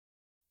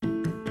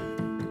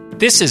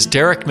This is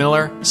Derek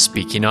Miller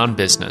speaking on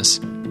business.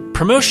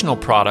 Promotional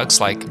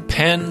products like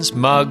pens,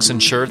 mugs,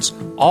 and shirts,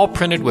 all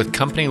printed with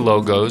company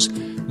logos,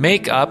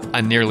 make up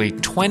a nearly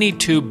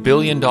 $22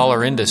 billion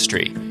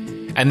industry,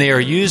 and they are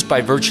used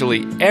by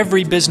virtually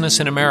every business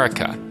in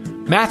America.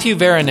 Matthew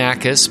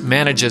Varanakis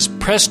manages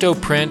Presto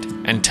Print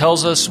and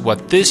tells us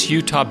what this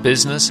Utah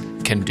business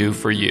can do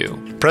for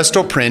you.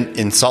 Presto Print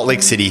in Salt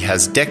Lake City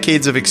has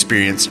decades of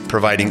experience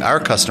providing our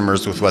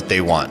customers with what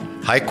they want.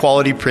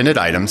 High-quality printed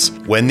items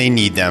when they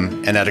need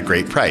them and at a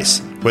great price.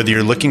 Whether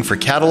you're looking for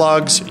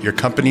catalogs, your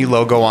company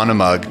logo on a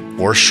mug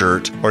or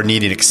shirt, or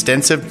need an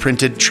extensive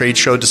printed trade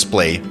show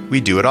display, we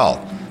do it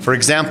all. For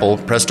example,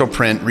 Presto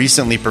Print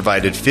recently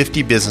provided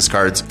 50 business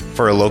cards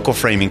for a local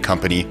framing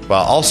company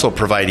while also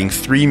providing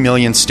 3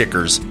 million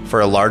stickers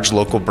for a large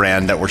local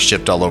brand that were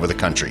shipped all over the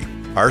country.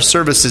 Our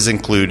services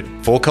include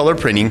full-color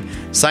printing,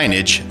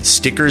 signage,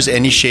 stickers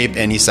any shape,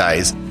 any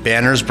size,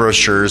 banners,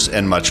 brochures,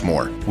 and much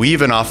more. We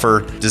even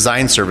offer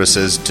design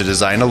services to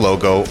design a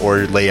logo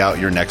or lay out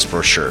your next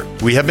brochure.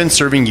 We have been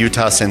serving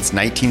Utah since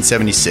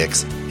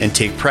 1976 and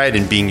take pride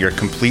in being your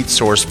complete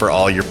source for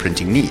all your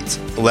printing needs.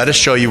 Let us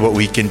show you what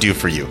we can do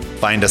for you.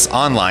 Find us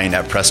online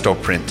at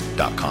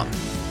prestoprint.com.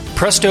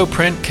 Presto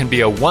Print can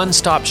be a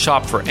one-stop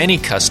shop for any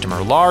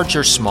customer, large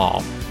or small,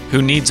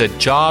 who needs a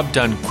job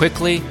done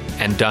quickly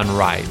and done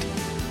right.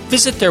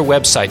 Visit their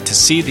website to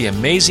see the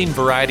amazing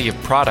variety of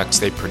products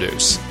they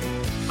produce.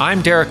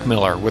 I'm Derek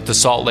Miller with the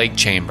Salt Lake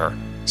Chamber,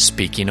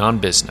 speaking on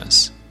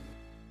business.